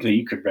showed that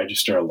you could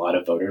register a lot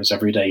of voters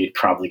every day, you'd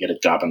probably get a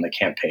job in the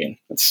campaign.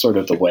 That's sort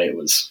of the way it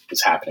was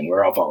happening.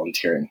 We're all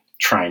volunteering,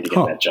 trying to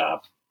get that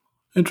job.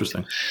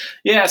 Interesting.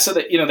 Yeah, so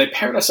that they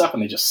paired us up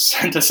and they just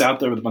sent us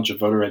out there with a bunch of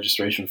voter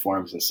registration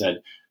forms and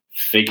said,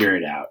 figure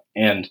it out.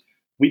 And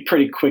we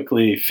pretty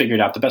quickly figured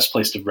out the best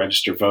place to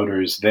register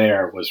voters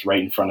there was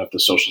right in front of the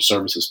social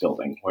services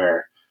building,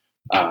 where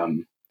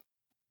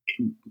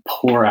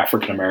poor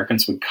African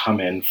Americans would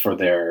come in for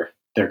their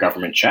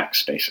government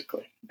checks,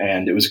 basically.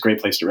 And it was a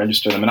great place to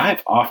register them. And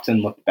I've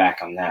often looked back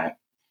on that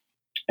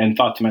and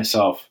thought to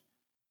myself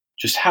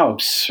just how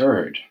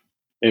absurd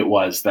it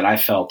was that I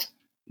felt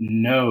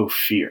no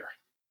fear.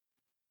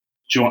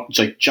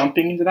 Like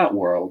jumping into that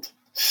world,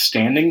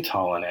 standing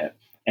tall in it,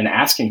 and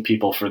asking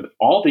people for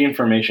all the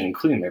information,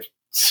 including their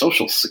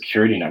social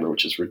security number,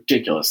 which is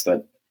ridiculous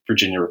that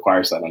Virginia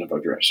requires that on a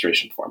voter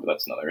registration form, but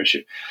that's another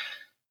issue.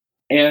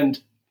 And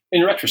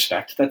in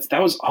retrospect,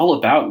 that was all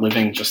about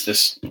living just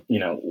this,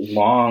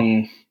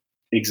 long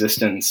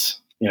existence,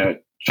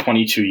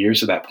 22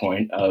 years at that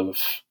point of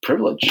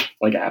privilege,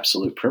 like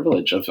absolute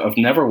privilege of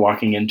never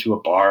walking into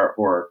a bar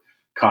or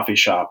coffee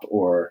shop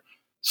or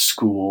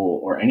school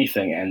or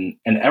anything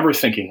and ever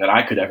thinking that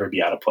I could ever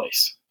be out of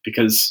place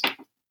because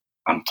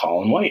I'm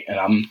tall and white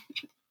and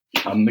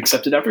I'm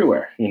accepted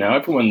everywhere.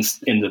 Everyone's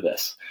into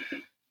this.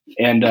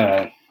 And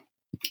I've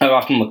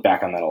often looked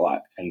back on that a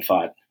lot and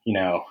thought,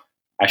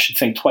 I should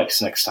think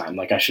twice next time.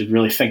 Like I should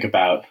really think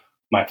about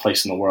my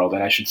place in the world.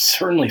 And I should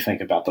certainly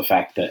think about the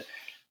fact that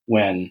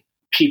when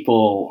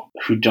people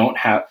who don't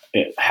have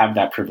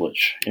that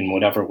privilege in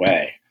whatever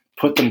way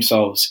put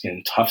themselves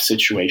in tough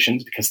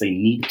situations because they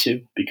need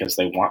to, because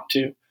they want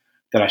to,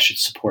 that I should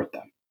support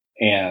them.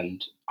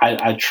 And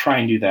I try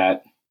and do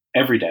that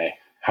every day,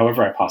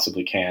 however I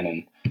possibly can,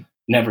 and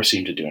never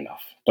seem to do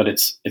enough. But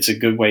it's a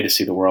good way to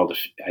see the world,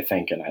 I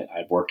think, and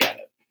I work at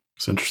it.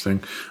 It's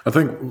interesting. I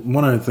think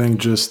one of the things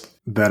just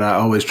that I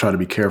always try to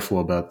be careful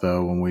about,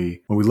 though, when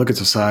we look at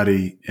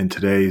society in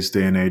today's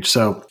day and age.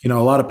 So, a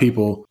lot of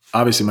people,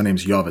 obviously my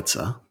name's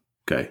Jovica,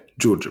 okay,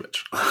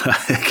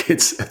 Djurdjevic.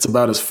 It's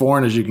about as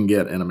foreign as you can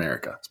get in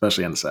America,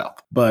 especially in the South.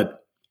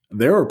 But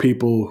there are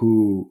people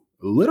who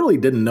literally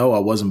didn't know I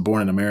wasn't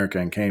born in America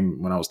and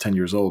came when I was 10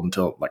 years old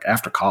until like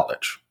after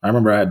college. I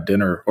remember I had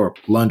dinner or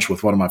lunch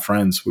with one of my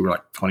friends. We were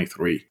like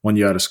 23, one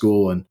year out of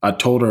school. And I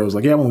told her, I was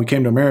like, yeah, when we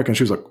came to America. And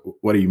she was like,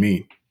 what do you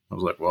mean? I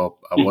was like, well,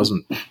 I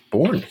wasn't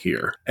born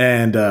here.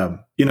 And,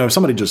 if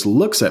somebody just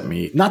looks at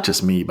me, not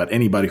just me, but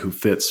anybody who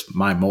fits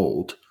my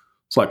mold,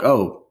 it's like,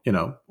 oh,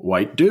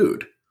 white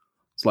dude.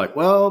 It's like,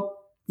 well,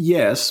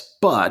 yes,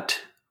 but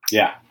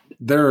yeah,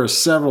 there are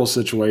several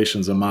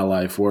situations in my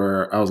life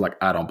where I was like,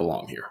 I don't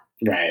belong here.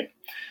 Right.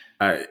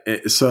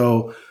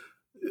 So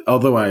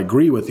although I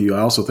agree with you, I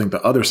also think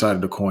the other side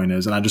of the coin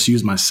is, and I just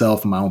use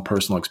myself and my own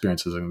personal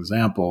experience as an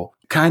example,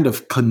 kind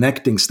of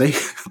connecting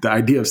the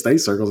idea of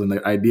state circles and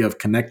the idea of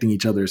connecting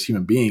each other as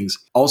human beings,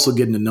 also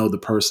getting to know the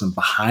person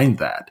behind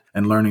that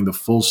and learning the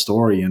full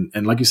story.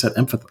 And like you said,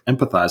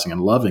 empathizing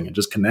and loving and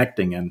just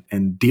connecting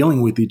and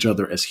dealing with each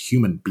other as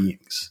human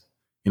beings.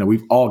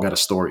 We've all got a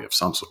story of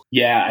some sort.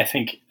 Yeah, I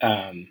think,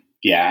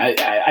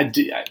 I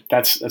do.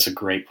 That's a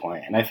great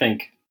point. And I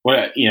think,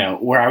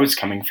 where I was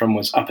coming from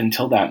was up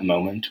until that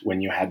moment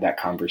when you had that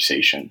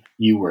conversation,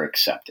 you were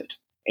accepted.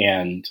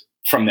 And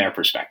from their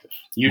perspective,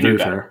 you knew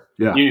better.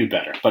 Yeah. You knew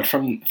better. But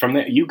from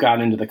there, you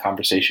got into the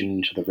conversation,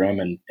 into the room,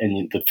 and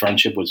the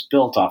friendship was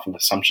built off of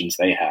assumptions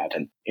they had.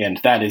 And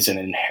that is an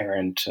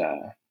inherent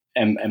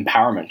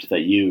empowerment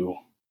that you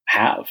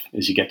have,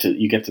 is you get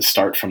to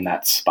start from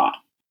that spot.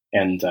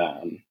 And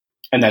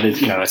that is,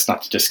 that's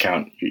not to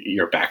discount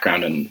your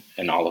background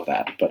and all of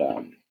that, but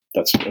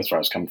that's where I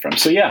was coming from.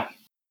 So yeah.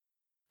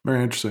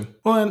 Very interesting.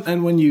 Well,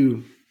 and when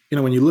you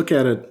look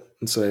at it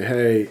and say,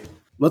 hey,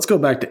 let's go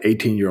back to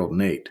 18-year-old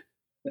Nate,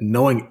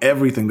 knowing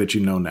everything that you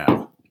know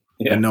now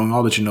and knowing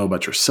all that you know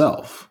about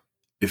yourself.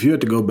 If you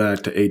had to go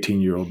back to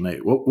 18-year-old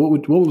Nate,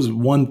 what was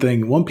one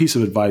piece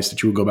of advice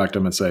that you would go back to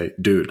him and say,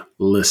 dude,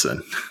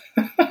 listen?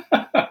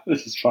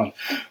 This is fun.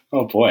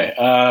 Oh boy.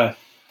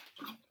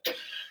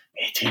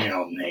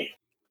 18-year-old Nate.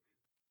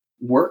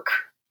 Work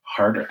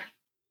harder.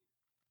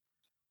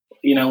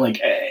 Like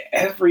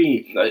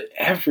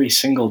every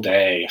single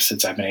day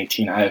since I've been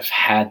 18, I've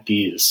had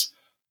these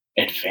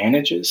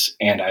advantages,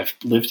 and I've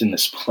lived in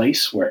this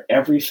place where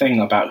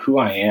everything about who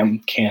I am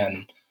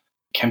can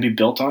be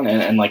built on,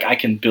 and like I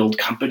can build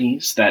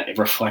companies that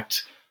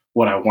reflect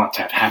what I want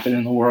to have happen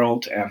in the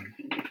world. And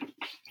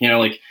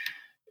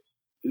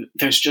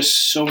there's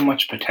just so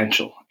much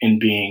potential in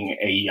being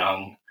a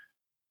young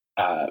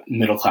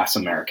middle-class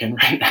American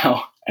right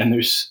now, and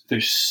there's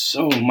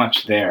so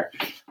much there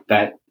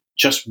that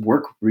just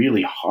work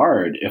really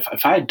hard.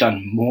 If I had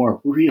done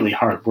more really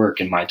hard work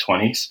in my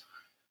 20s,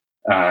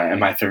 in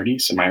my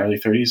 30s, in my early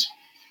 30s,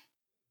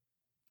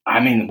 I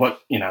mean,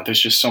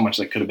 there's just so much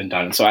that could have been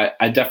done. And so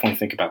I definitely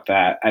think about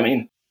that. I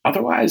mean,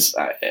 otherwise,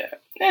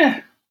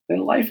 then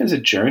life is a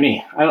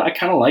journey. I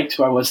kind of liked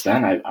who I was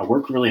then. I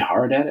work really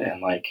hard at it,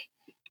 and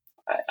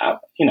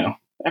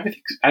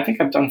everything. I think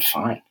I've done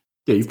fine.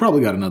 Yeah, you've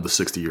probably got another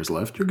 60 years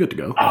left. You're good to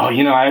go. Oh,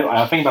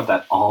 I think about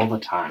that all the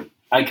time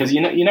because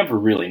you never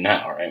really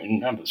know, right?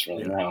 None of us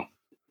really know.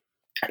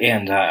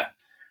 And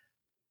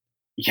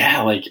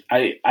yeah, like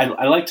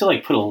I like to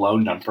like put a low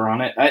number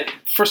on it.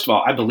 First of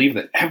all, I believe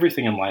that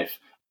everything in life,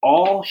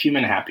 all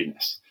human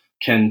happiness,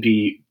 can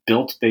be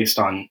built based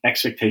on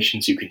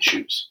expectations you can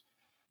choose.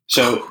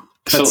 So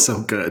that's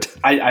so good.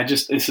 I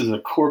just, this is a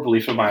core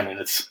belief of mine, and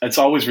it's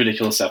always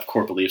ridiculous to have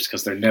core beliefs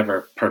because they're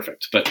never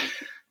perfect. But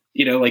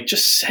like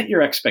just set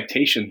your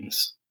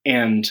expectations,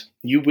 and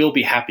you will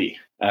be happy.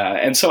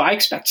 And so I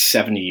expect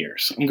 70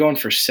 years. I'm going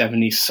for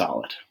 70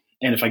 solid,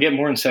 and if I get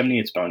more than 70,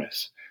 it's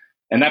bonus.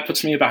 And that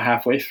puts me about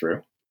halfway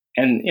through.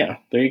 And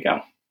there you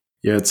go.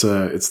 Yeah, it's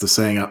the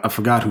saying. I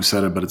forgot who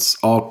said it, but it's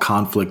all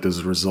conflict is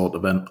a result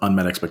of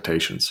unmet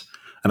expectations.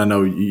 And I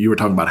know you were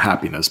talking about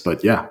happiness,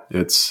 but yeah,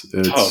 it's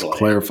totally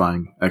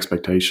clarifying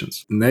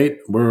expectations. Nate,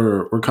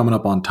 we're coming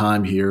up on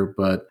time here,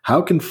 but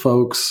how can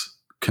folks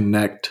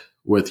connect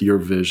with your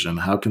vision?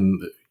 How can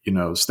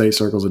Stay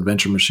Circles,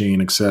 Adventure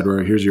Machine,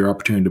 etc.? Here's your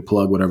opportunity to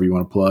plug whatever you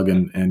want to plug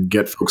and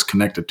get folks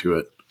connected to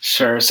it.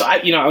 Sure. So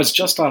I was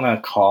just on a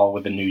call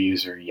with a new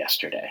user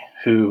yesterday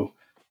who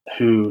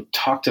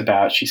talked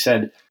about. She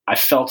said, "I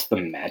felt the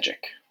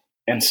magic,"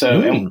 and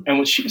so and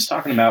what she was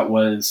talking about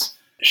was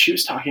she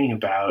was talking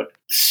about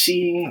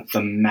seeing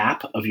the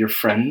map of your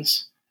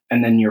friends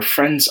and then your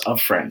friends of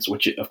friends,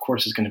 which of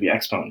course is going to be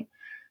Exponent.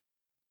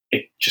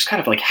 It just kind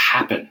of like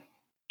happened.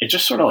 It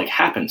just sort of like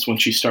happens when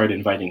she started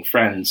inviting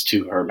friends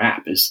to her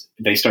map. Is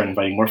they started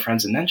inviting more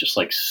friends, and then just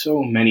like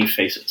so many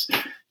faces.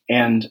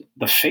 And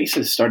the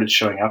faces started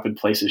showing up in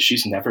places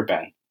she's never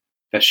been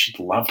that she'd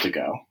love to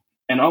go.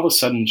 And all of a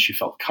sudden she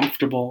felt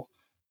comfortable,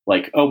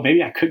 like, oh,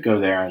 maybe I could go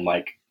there, and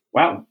like,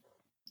 wow,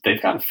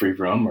 they've got a free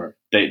room, or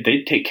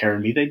they take care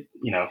of me.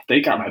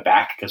 They got my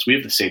back because we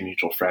have the same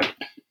mutual friend.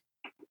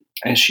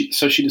 And she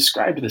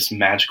described this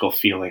magical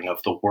feeling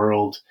of the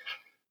world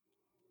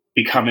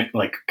becoming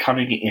like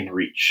coming in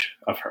reach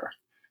of her.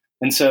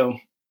 And so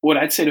what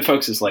I'd say to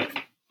folks is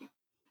like,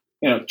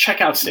 check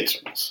out Stay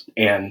Circles.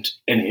 And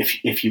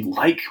if you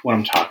like what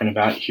I'm talking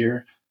about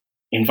here,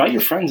 invite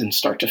your friends and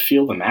start to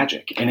feel the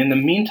magic. And in the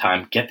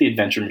meantime, get the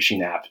Adventure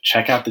Machine app.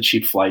 Check out the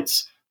cheap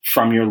flights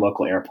from your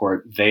local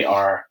airport. We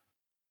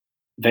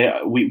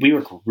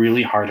work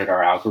really hard at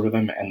our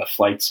algorithm, and the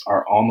flights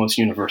are almost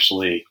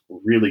universally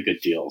really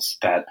good deals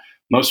that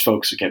most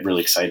folks get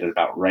really excited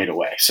about right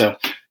away. So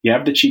you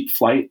have the cheap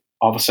flight.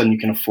 All of a sudden you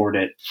can afford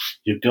it.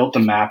 You build the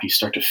map. You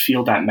start to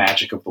feel that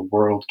magic of the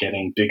world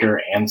getting bigger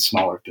and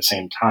smaller at the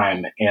same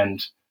time.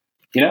 And,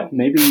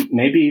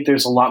 maybe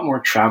there's a lot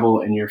more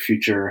travel in your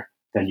future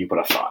than you would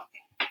have thought.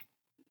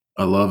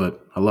 I love it.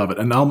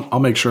 And I'll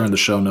make sure in the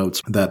show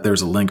notes that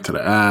there's a link to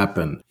the app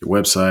and your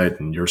website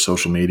and your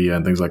social media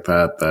and things like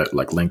that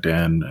like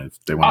LinkedIn, if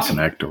they want to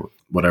connect or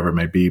whatever it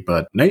may be.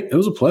 But Nate, it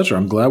was a pleasure.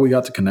 I'm glad we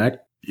got to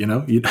connect.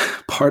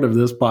 Part of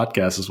this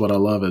podcast is what I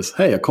love is,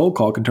 hey, a cold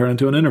call can turn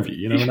into an interview.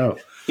 You never know.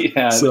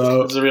 Yeah,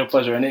 so it's a real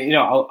pleasure. And,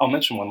 I'll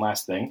mention one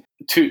last thing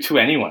to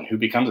anyone who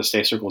becomes a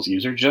Stay Circles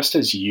user, just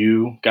as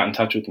you got in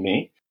touch with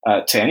me,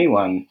 to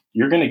anyone,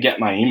 you're going to get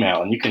my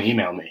email and you can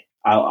email me.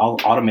 I'll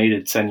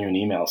automated send you an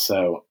email.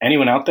 So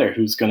anyone out there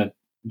who's going to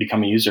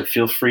become a user,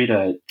 feel free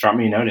to drop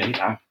me a note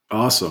anytime.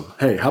 Awesome.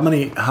 Hey, how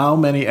many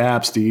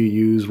apps do you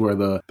use where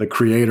the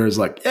creator is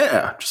like,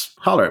 yeah, just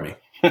holler at me?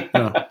 You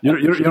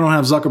don't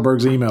have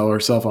Zuckerberg's email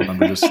or cell phone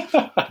number, just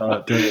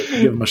to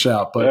give him a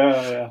shout.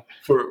 But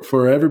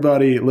for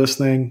everybody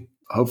listening,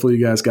 hopefully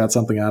you guys got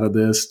something out of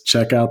this.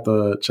 Check out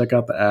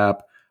the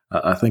app.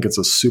 I think it's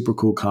a super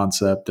cool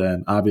concept.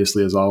 And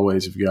obviously, as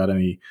always, if you got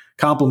any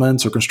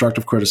compliments or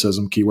constructive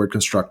criticism, keyword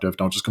constructive,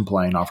 don't just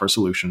complain, offer a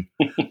solution.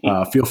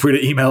 Feel free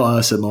to email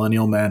us at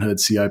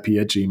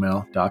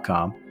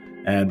millennialmanhoodcip@gmail.com.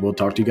 And we'll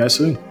talk to you guys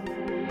soon.